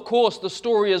know, of course, the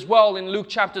story as well in Luke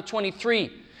chapter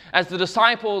 23. As the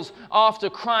disciples, after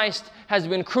Christ has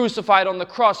been crucified on the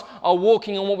cross, are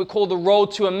walking on what we call the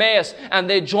road to Emmaus, and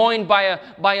they're joined by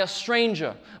a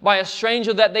stranger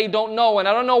that they don't know. And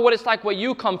I don't know what it's like where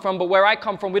you come from, but where I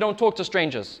come from, we don't talk to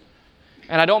strangers.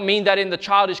 And I don't mean that in the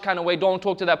childish kind of way, don't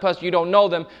talk to that person, you don't know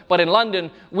them. But in London,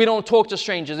 we don't talk to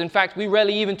strangers. In fact, we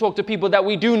rarely even talk to people that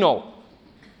we do know.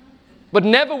 But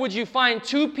never would you find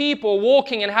two people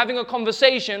walking and having a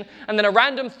conversation and then a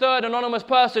random third anonymous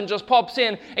person just pops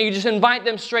in and you just invite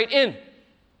them straight in.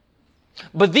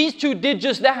 But these two did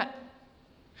just that.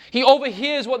 He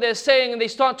overhears what they're saying and they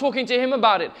start talking to him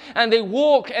about it. And they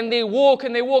walk and they walk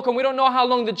and they walk, and we don't know how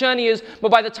long the journey is,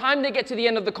 but by the time they get to the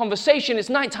end of the conversation, it's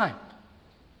nighttime.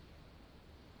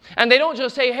 And they don't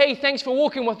just say, hey, thanks for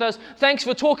walking with us, thanks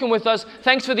for talking with us,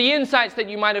 thanks for the insights that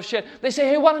you might have shared. They say,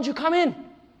 hey, why don't you come in?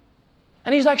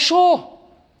 And he's like, sure.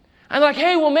 And they're like,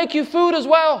 hey, we'll make you food as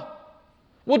well.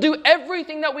 We'll do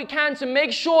everything that we can to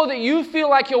make sure that you feel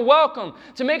like you're welcome,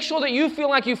 to make sure that you feel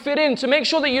like you fit in, to make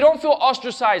sure that you don't feel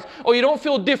ostracized or you don't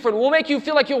feel different. We'll make you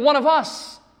feel like you're one of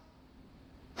us.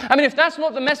 I mean, if that's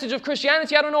not the message of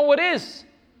Christianity, I don't know what is.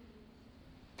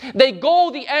 They go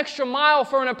the extra mile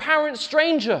for an apparent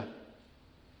stranger.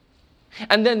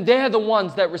 And then they're the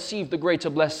ones that receive the greater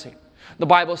blessing. The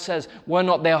Bible says, were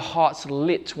not their hearts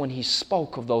lit when he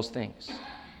spoke of those things?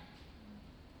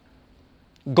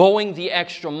 Going the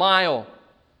extra mile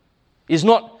is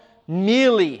not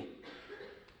merely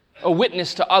a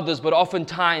witness to others, but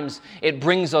oftentimes it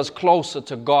brings us closer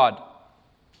to God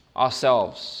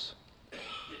ourselves.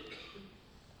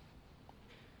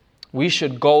 We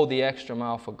should go the extra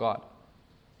mile for God.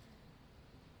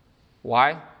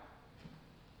 Why?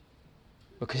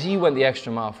 Because he went the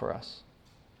extra mile for us.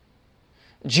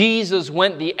 Jesus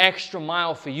went the extra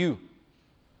mile for you.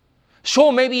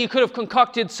 Sure, maybe you could have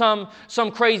concocted some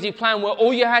crazy plan where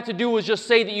all you had to do was just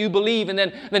say that you believe, and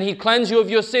then he'd cleanse you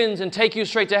of your sins and take you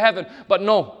straight to heaven. But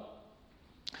no.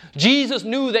 Jesus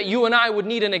knew that you and I would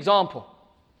need an example.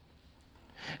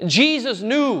 Jesus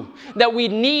knew that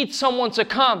we'd need someone to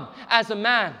come as a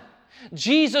man.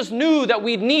 Jesus knew that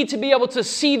we'd need to be able to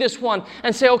see this one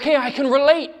and say, okay, I can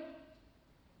relate.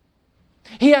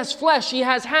 He has flesh, he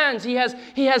has hands, he has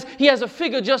a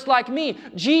figure just like me.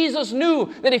 Jesus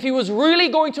knew that if he was really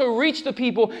going to reach the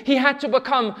people, he had to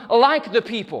become like the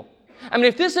people. I mean,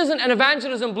 if this isn't an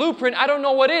evangelism blueprint, I don't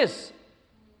know what is.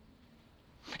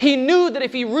 He knew that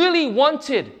if he really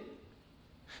wanted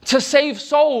to save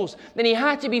souls, then he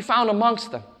had to be found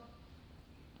amongst them.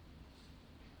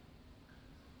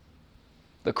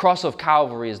 The cross of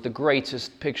Calvary is the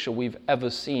greatest picture we've ever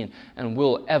seen and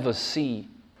will ever see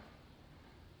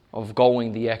of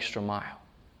going the extra mile.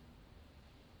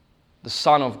 The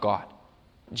Son of God,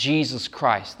 Jesus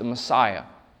Christ, the Messiah,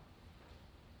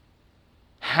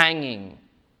 hanging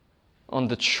on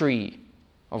the tree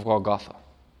of Golgotha.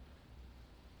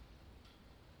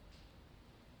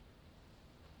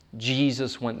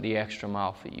 Jesus went the extra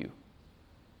mile for you.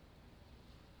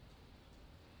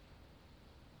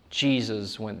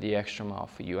 Jesus went the extra mile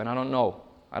for you. And I don't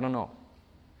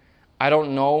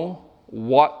know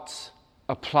what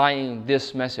applying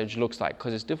this message looks like,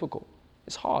 because it's difficult.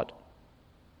 It's hard.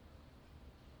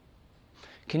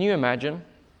 Can you imagine?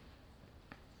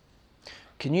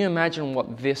 Can you imagine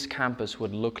what this campus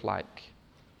would look like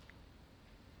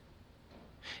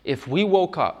if we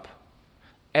woke up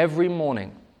every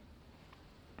morning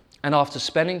and after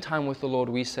spending time with the Lord,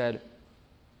 we said,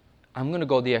 I'm going to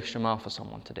go the extra mile for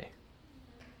someone today?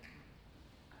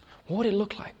 What would it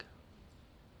look like?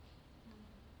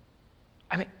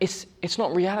 I mean, it's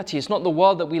not reality. It's not the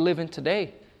world that we live in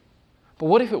today. But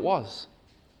what if it was?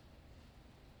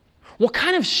 What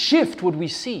kind of shift would we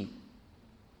see?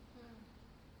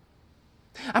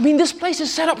 I mean, this place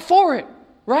is set up for it,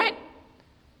 right?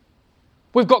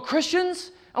 We've got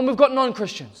Christians and we've got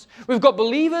non-Christians. We've got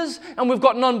believers and we've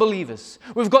got non-believers.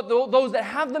 We've got those that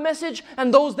have the message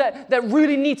and those that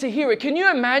really need to hear it. Can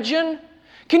you imagine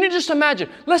Can you just imagine?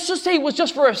 Let's just say it was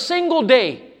just for a single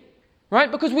day, right?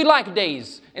 Because we like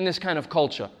days in this kind of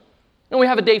culture. And we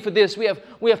have a day for this, we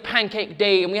have pancake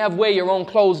day, and we have wear your own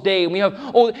clothes day, and we have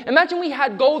imagine we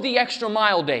had go the extra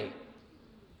mile day.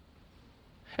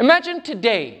 Imagine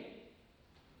today,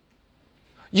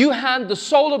 you had the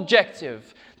sole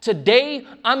objective, today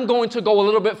I'm going to go a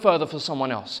little bit further for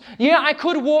someone else. Yeah, I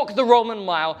could walk the Roman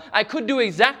mile, I could do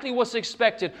exactly what's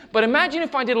expected, but imagine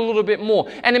if I did a little bit more.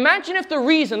 And imagine if the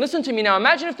reason, listen to me now,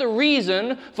 imagine if the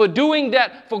reason for doing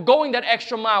that, for going that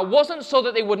extra mile wasn't so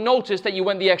that they would notice that you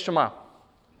went the extra mile.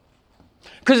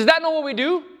 Because is that not what we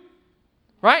do?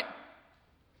 Right?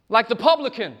 Like the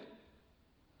publican.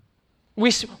 We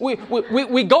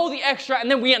go the extra and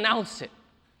then we announce it.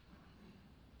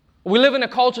 We live in a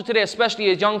culture today, especially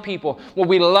as young people, where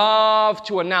we love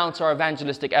to announce our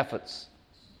evangelistic efforts.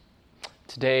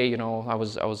 Today, I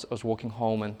was walking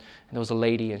home and there was a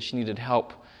lady and she needed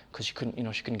help because she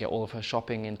couldn't get all of her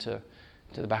shopping into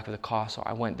the back of the car. So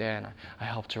I went there and I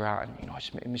helped her out, and it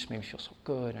just made me feel so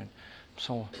good, and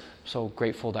so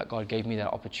grateful that God gave me that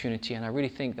opportunity. And I really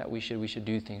think that we should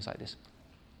do things like this.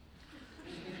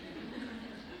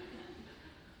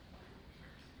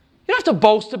 You don't have to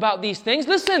boast about these things.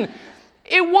 Listen,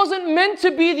 it wasn't meant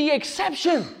to be the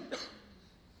exception.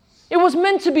 It was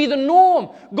meant to be the norm.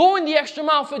 Going the extra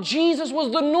mile for Jesus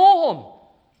was the norm.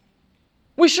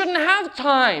 We shouldn't have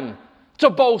time to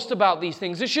boast about these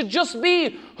things. It should just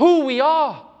be who we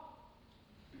are.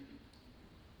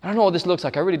 I don't know what this looks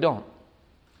like. I really don't.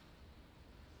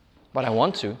 But I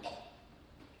want to.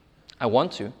 I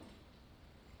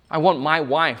want my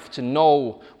wife to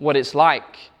know what it's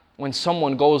like when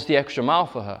someone goes the extra mile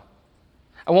for her.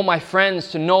 I want my friends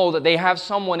to know that they have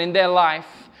someone in their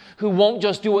life who won't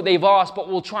just do what they've asked, but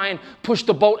will try and push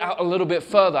the boat out a little bit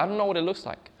further. I don't know what it looks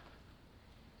like.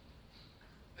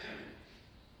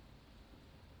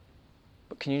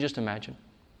 But can you just imagine?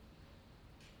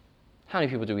 How many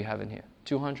people do we have in here?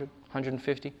 200?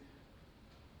 150?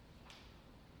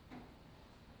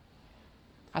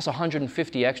 That's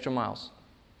 150 extra miles.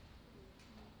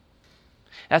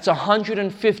 That's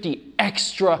 150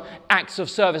 extra acts of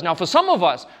service. Now, for some of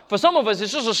us,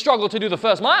 it's just a struggle to do the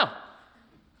first mile.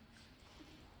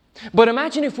 But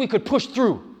imagine if we could push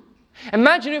through.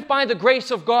 Imagine if by the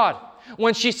grace of God,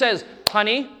 when she says,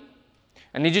 honey,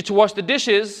 I need you to wash the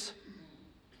dishes,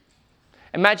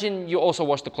 imagine you also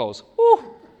wash the clothes.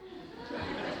 Woo.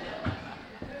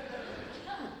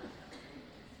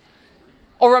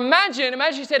 Or imagine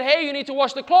she said, hey, you need to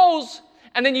wash the clothes,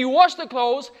 and then you wash the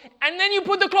clothes, and then you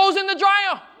put the clothes in the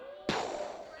dryer.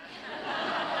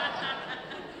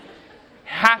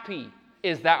 Happy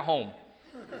is that home.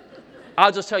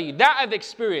 I'll just tell you, that I've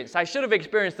experienced. I should have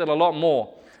experienced it a lot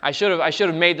more. I should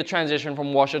have made the transition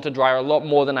from washer to dryer a lot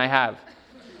more than I have.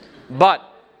 But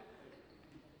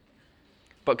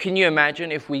can you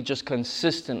imagine if we just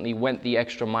consistently went the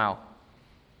extra mile?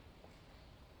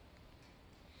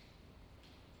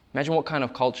 Imagine what kind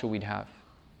of culture we'd have.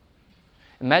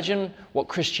 Imagine what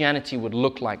Christianity would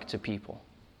look like to people.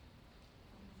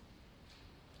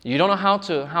 You don't know how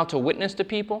to witness to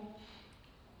people?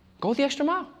 Go the extra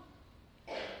mile.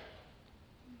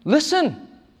 Listen.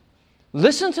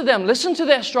 Listen to them. Listen to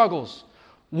their struggles.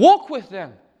 Walk with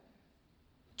them.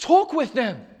 Talk with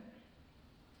them.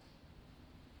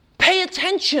 Pay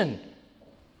attention.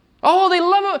 Oh, they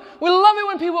love it. We love it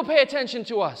when people pay attention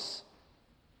to us.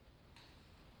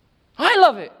 I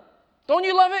love it. Don't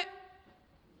you love it?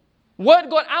 Word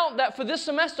got out that for this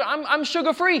semester, I'm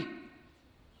sugar-free.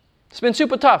 It's been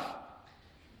super tough.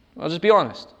 I'll just be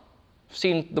honest. I've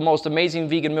seen the most amazing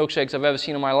vegan milkshakes I've ever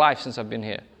seen in my life since I've been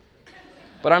here.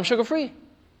 But I'm sugar-free.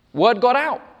 Word got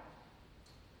out.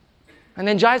 And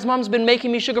then Jai's mom's been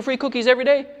making me sugar-free cookies every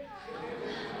day.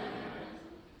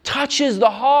 Touches the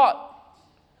heart.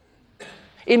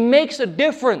 It makes a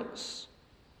difference.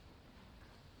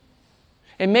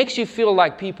 It makes you feel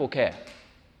like people care.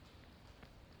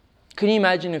 Can you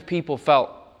imagine if people felt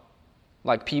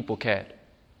like people cared?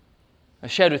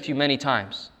 I've shared with you many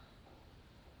times.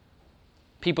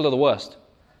 People are the worst.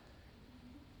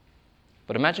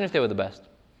 But imagine if they were the best.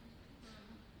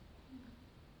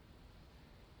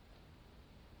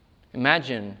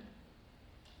 Imagine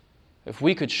if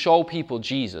we could show people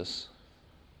Jesus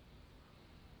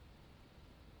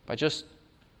by just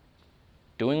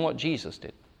doing what Jesus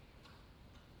did.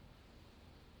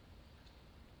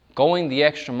 Going the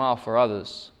extra mile for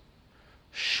others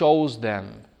shows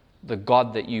them the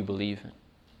God that you believe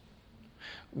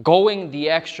in. Going the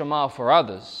extra mile for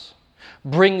others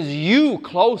brings you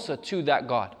closer to that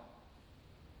God.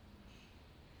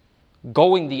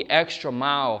 Going the extra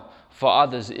mile for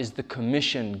others is the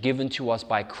commission given to us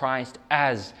by Christ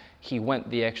as He went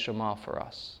the extra mile for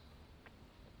us.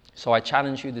 So I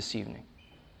challenge you this evening.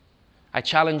 I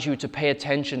challenge you to pay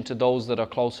attention to those that are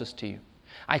closest to you.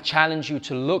 I challenge you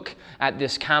to look at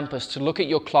this campus, to look at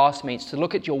your classmates, to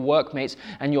look at your workmates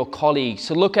and your colleagues,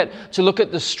 to look at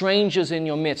the strangers in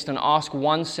your midst and ask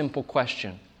one simple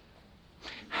question.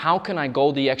 How can I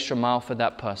go the extra mile for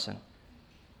that person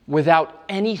without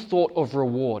any thought of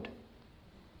reward?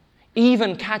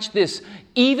 Even, catch this,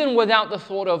 even without the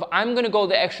thought of, I'm going to go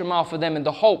the extra mile for them in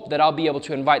the hope that I'll be able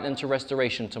to invite them to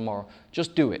restoration tomorrow.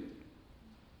 Just do it.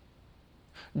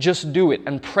 Just do it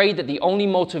and pray that the only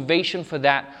motivation for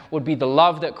that would be the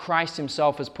love that Christ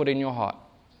Himself has put in your heart.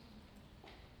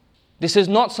 This is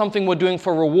not something we're doing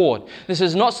for reward. This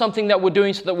is not something that we're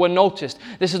doing so that we're noticed.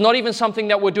 This is not even something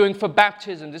that we're doing for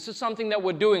baptism. This is something that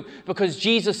we're doing because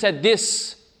Jesus said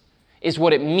this is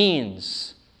what it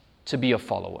means to be a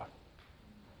follower.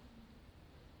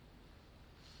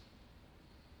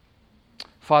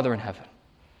 Father in heaven,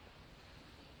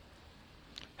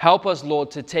 help us,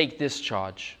 Lord, to take this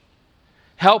charge.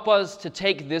 Help us to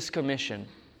take this commission.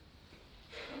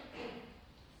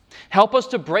 Help us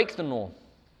to break the norm,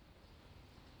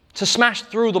 to smash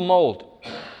through the mold,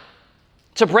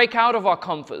 to break out of our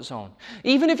comfort zone.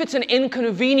 Even if it's an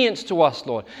inconvenience to us,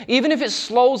 Lord, even if it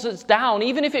slows us down,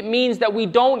 even if it means that we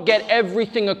don't get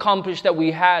everything accomplished that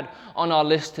we had on our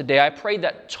list today, I pray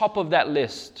that top of that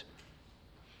list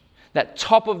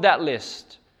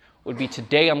would be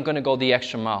today I'm going to go the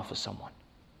extra mile for someone.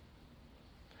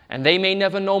 And they may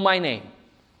never know my name.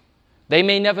 They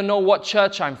may never know what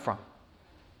church I'm from.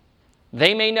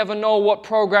 They may never know what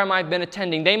program I've been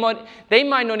attending. They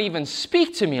might not even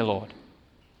speak to me, Lord.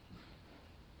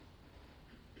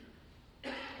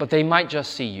 But they might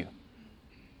just see you.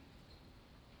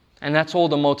 And that's all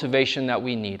the motivation that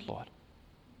we need, Lord.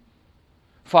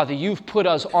 Father, you've put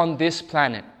us on this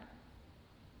planet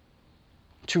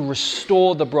to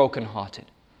restore the brokenhearted.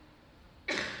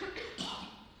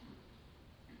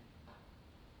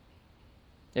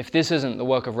 If this isn't the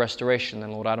work of restoration,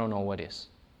 then Lord, I don't know what is.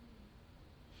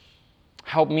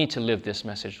 Help me to live this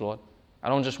message, Lord. I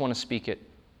don't just want to speak it.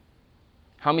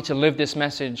 Help me to live this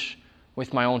message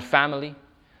with my own family.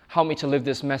 Help me to live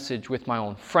this message with my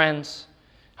own friends.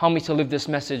 Help me to live this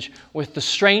message with the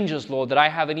strangers, Lord, that I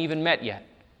haven't even met yet.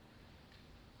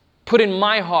 Put in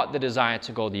my heart the desire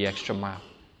to go the extra mile.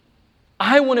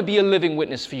 I want to be a living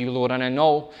witness for you, Lord, and I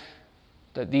know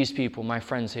that these people, my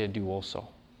friends here, do also.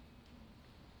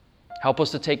 Help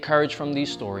us to take courage from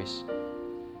these stories.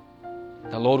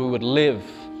 That, Lord, we would live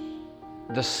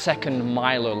the second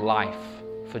miler life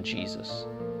for Jesus.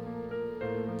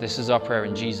 This is our prayer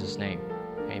in Jesus' name.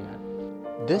 Amen.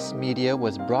 This media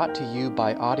was brought to you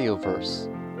by Audioverse,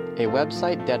 a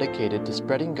website dedicated to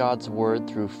spreading God's Word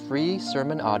through free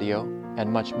sermon audio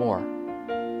and much more.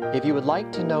 If you would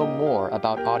like to know more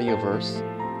about Audioverse,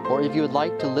 or if you would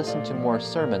like to listen to more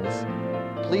sermons,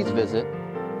 please visit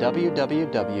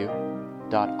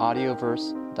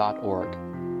www.audioverse.org.